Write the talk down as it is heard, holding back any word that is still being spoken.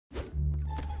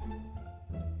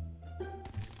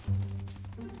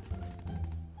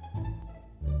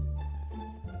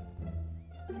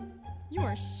You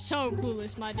are so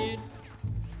clueless, my dude.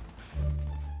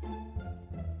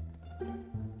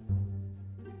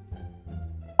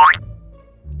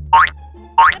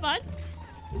 Hey, bud.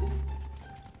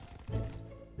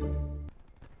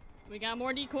 We got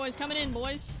more decoys coming in,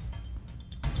 boys.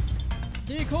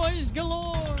 Decoys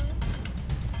galore.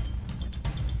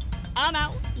 I'm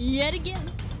out yet again.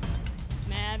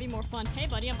 Man, be more fun. Hey,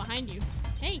 buddy, I'm behind you.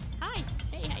 Hey, hi.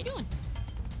 Hey, how you doing?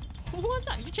 What's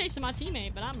up? You're chasing my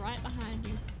teammate, but I'm right behind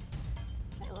you.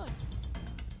 Hey, look.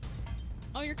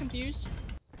 Oh, you're confused?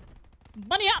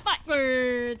 Bunny hop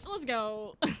backwards! Let's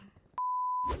go!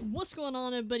 What's going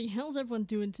on, everybody? How's everyone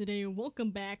doing today?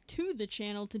 Welcome back to the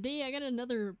channel. Today, I got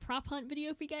another prop hunt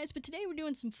video for you guys, but today we're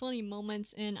doing some funny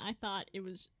moments, and I thought it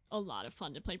was a lot of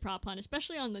fun to play prop hunt,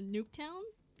 especially on the Nuketown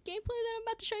gameplay that I'm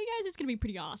about to show you guys. It's gonna be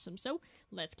pretty awesome, so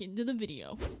let's get into the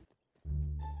video.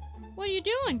 What are you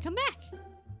doing? Come back!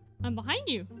 I'm behind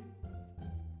you.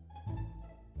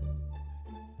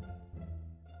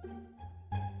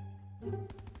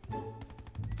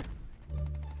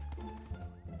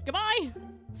 Goodbye!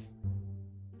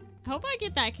 I hope I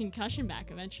get that concussion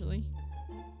back eventually.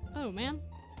 Oh, man.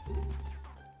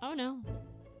 Oh, no.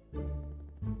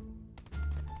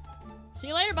 See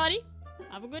you later, buddy.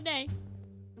 Have a good day.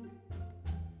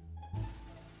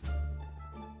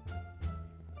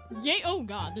 Yay! Oh,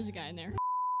 God. There's a guy in there.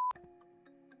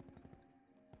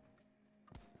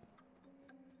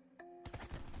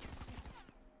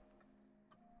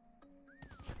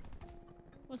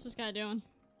 What's this guy doing?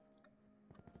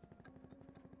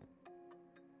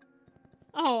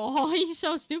 Oh, he's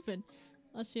so stupid.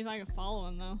 Let's see if I can follow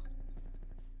him, though.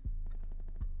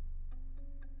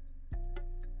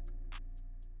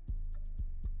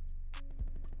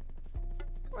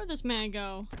 Where'd this man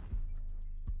go?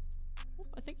 Oh,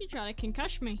 I think he tried to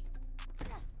concuss me.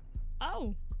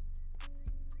 Oh.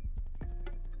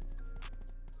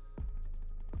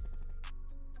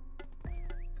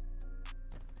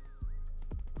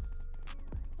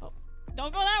 Oh,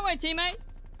 don't go that way, teammate.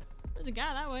 There's a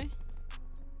guy that way.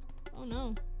 Oh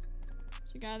no.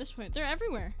 There's a guy this way. They're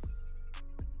everywhere.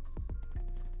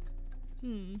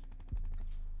 Oh,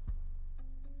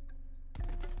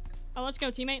 let's go,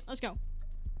 teammate. Let's go.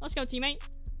 Let's go, teammate.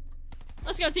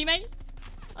 Let's go, teammate.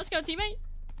 Let's go, teammate.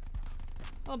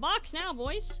 Oh, box now,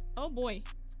 boys. Oh boy.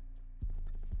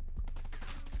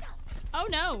 Oh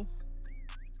no.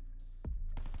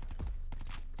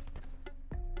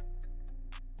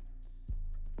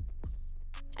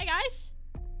 Hey guys.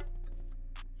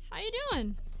 How you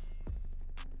doing?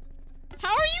 How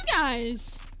are you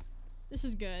guys? This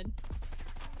is good.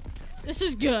 This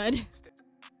is good.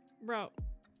 Bro.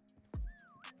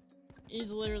 He's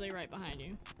literally right behind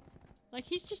you. Like,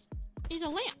 he's a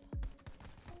lamp.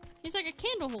 He's like a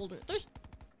candle holder.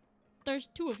 There's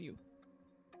two of you.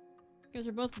 You guys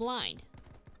are both blind.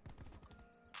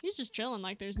 He's just chilling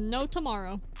like there's no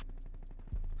tomorrow.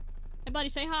 Hey, buddy,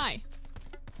 say hi.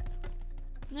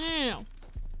 No.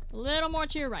 A little more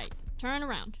to your right. Turn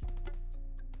around.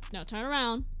 No, turn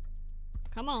around.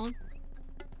 Come on.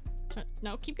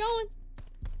 No, keep going.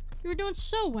 You were doing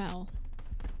so well.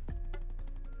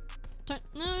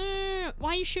 No.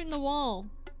 Why are you shooting the wall?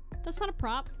 That's not a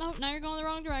prop. Oh, now you're going the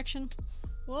wrong direction.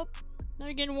 Whoop. Now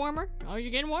you're getting warmer. Oh, you're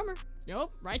getting warmer.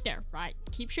 Nope. Right there. Right.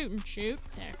 Keep shooting. Shoot.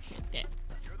 There.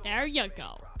 There you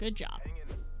go. Good job.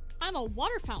 I'm a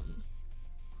water fountain.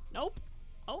 Nope.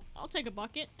 Oh, I'll take a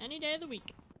bucket any day of the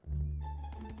week.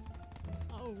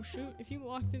 Oh shoot, if you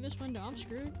walk through this window, I'm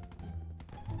screwed.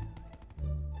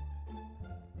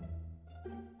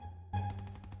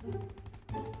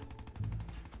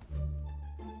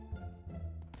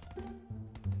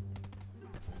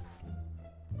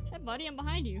 Hey buddy, I'm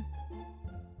behind you.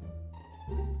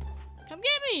 Come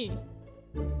get me!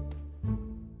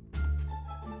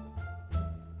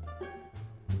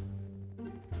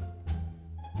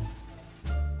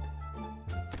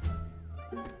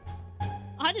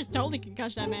 I just totally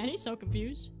concussed that man. He's so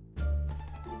confused.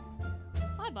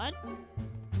 Hi, bud.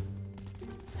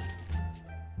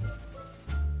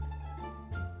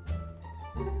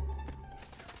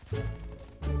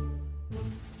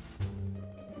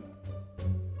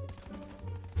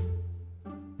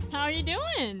 How are you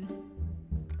doing?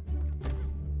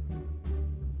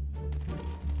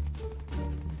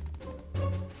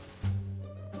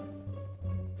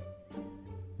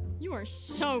 You are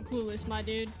so clueless, my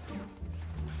dude.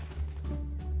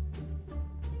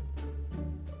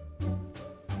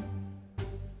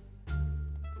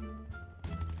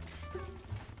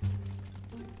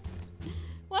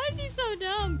 Why is he so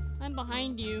dumb? I'm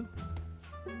behind you.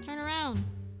 Turn around.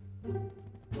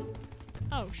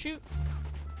 Oh, shoot.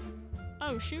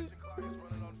 Oh, shoot.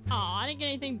 Aw, I didn't get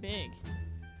anything big.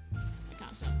 That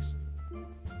kinda sucks.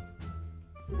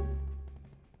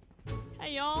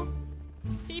 Hey, y'all.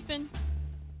 Peeping.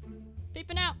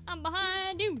 Peeping out. I'm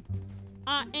behind you.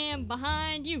 I am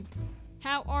behind you.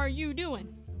 How are you doing?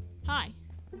 Hi.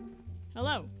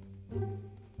 Hello.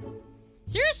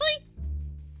 Seriously?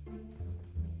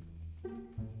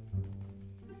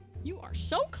 You are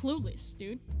so clueless,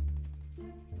 dude.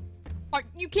 Are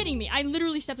you kidding me? I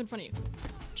literally stepped in front of you.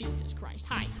 Jesus Christ.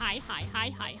 Hi, hi, hi, hi,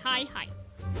 hi, hi, hi.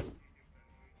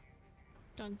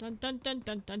 Dun dun dun dun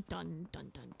dun dun dun dun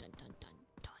dun dun dun dun dun dun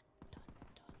dun.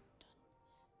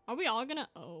 Are we all gonna?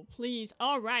 Oh, please.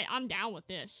 Alright, I'm down with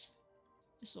this.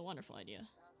 This is a wonderful idea.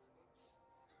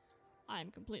 I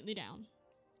am completely down.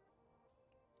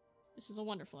 This is a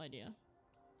wonderful idea.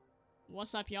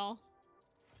 What's up, y'all?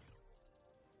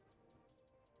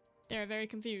 They're very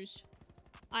confused.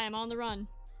 I am on the run.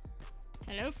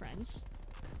 Hello, friends.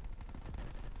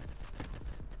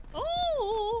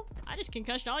 Oh! I just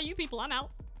concussed all you people. I'm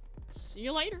out. See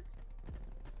you later.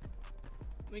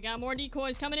 We got more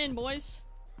decoys coming in, boys.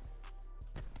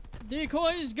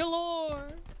 Decoys galore.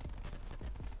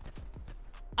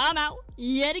 I'm out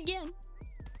yet again.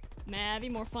 May I be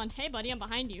more fun? Hey, buddy, I'm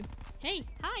behind you. Hey,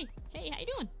 hi. Hey, how you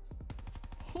doing?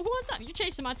 What's up? You're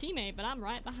chasing my teammate, but I'm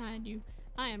right behind you.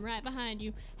 I am right behind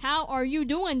you. How are you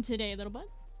doing today, little bud?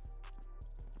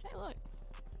 Hey, look.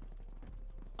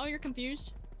 Oh, you're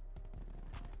confused?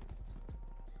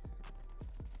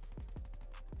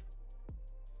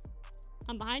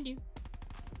 I'm behind you.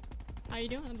 How you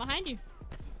doing? I'm behind you.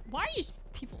 Why are you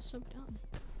people so dumb?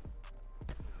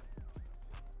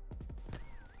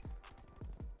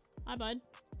 Hi, bud.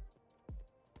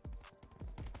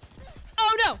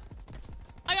 Oh, no!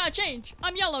 I gotta change.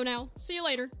 I'm yellow now. See you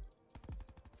later.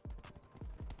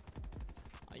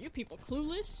 Are you people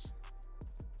clueless?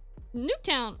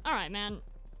 Nuketown. Alright, man.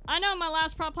 I know in my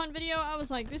last prop hunt video, I was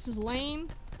like, this is lame.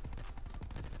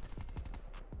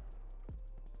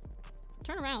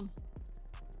 Turn around.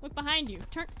 Look behind you.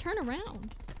 Turn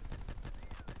around.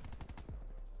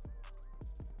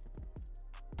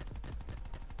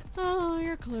 Oh,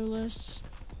 you're clueless.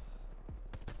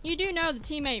 You do know the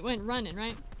teammate went running,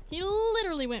 right? He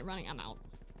literally went running. I'm out.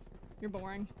 You're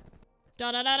boring.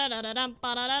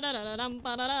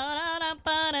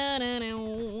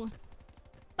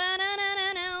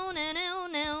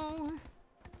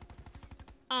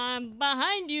 I'm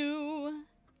behind you.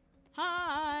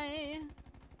 Hi.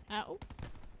 Oh,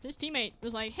 his teammate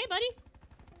was like, "Hey, buddy.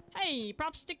 Hey,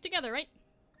 props stick together, right?"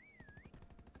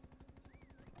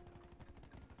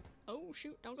 Oh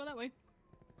shoot! Don't go that way.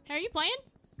 Hey, are you playing?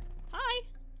 Hi.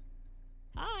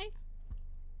 Hi.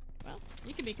 Well,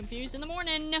 you can be confused in the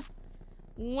morning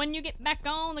when you get back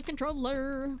on the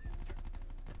controller.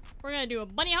 We're gonna do a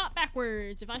bunny hop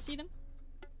backwards if I see them.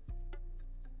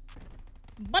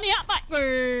 Bunny hop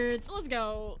backwards. Let's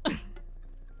go.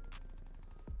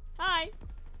 Hi.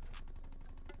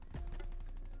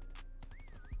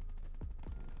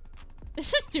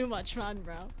 This is too much fun,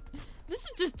 bro. This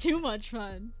is just too much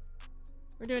fun.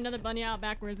 We're doing another bunny out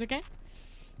backwards, okay?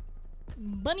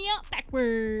 Bunny out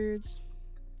backwards.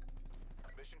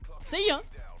 See ya.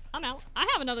 I'm out. I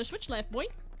have another switch left, boy.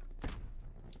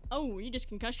 Oh, you just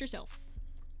concussed yourself.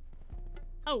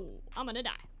 Oh, I'm gonna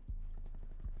die.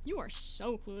 You are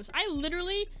so clueless. I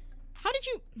literally... How did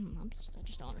you... I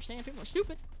just don't understand. People are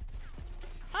stupid.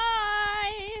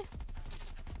 Hi!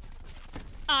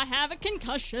 I have a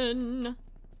concussion.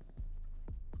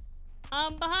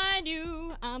 I'm behind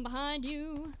you. I'm behind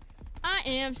you. I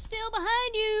am still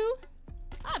behind you.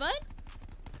 Hi, bud.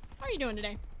 How are you doing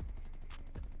today?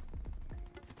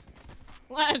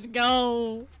 Let's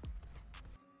go.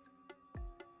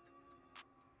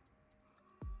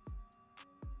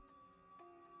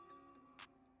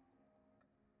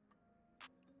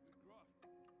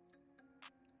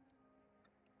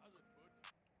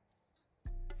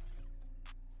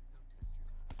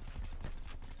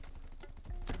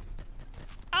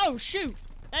 Oh, shoot.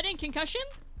 That didn't concussion?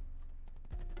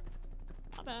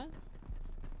 Not bad.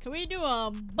 Can we do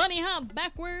a bunny hop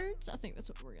backwards? I think that's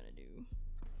what we're gonna do.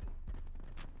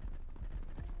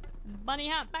 Bunny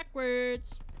hop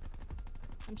backwards.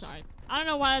 I'm sorry. I don't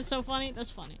know why that's so funny.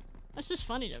 That's funny. That's just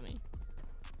funny to me.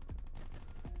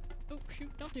 Oh, shoot.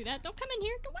 Don't do that. Don't come in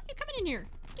here. Why are you coming in here?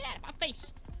 Get out of my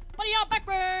face. Bunny hop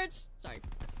backwards. Sorry.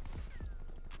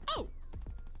 Oh.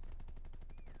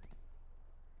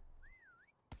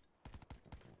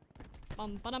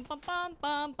 Bum ba-dum bum bum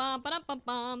bum bum ba-dum bum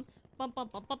bum bum bum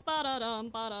bum ba-da-dum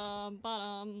ba-dum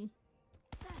ba-dum.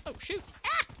 Oh shoot!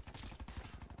 Ah!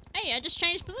 Hey, I just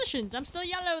changed positions. I'm still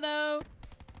yellow though.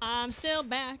 I'm still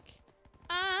back.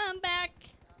 I'm I'm back.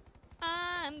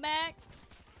 I'm back.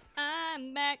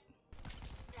 I'm back.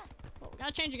 Oh,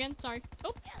 gotta change again. Sorry.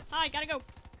 Oh, hi, gotta go.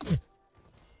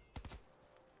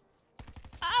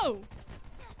 Oh!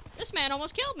 This man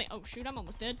almost killed me. Oh, shoot, I'm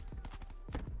almost dead.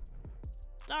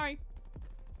 Sorry.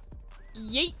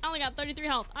 Yeet, I only got 33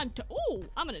 health. Oh,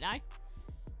 I'm gonna die.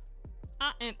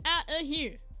 I am out of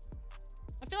here.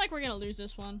 I feel like we're gonna lose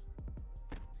this one.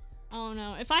 Oh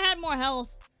no, if I had more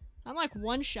health, I'm like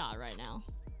one shot right now.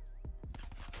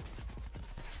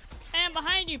 And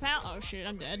behind you, pal. Oh shoot,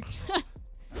 I'm dead.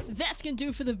 That's gonna do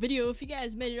it for the video. If you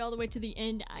guys made it all the way to the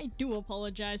end, I do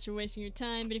apologize for wasting your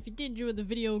time, but if you did enjoy the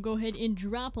video, go ahead and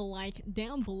drop a like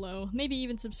down below. Maybe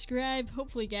even subscribe.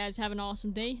 Hopefully you guys have an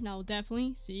awesome day, and I'll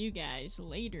definitely see you guys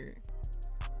later.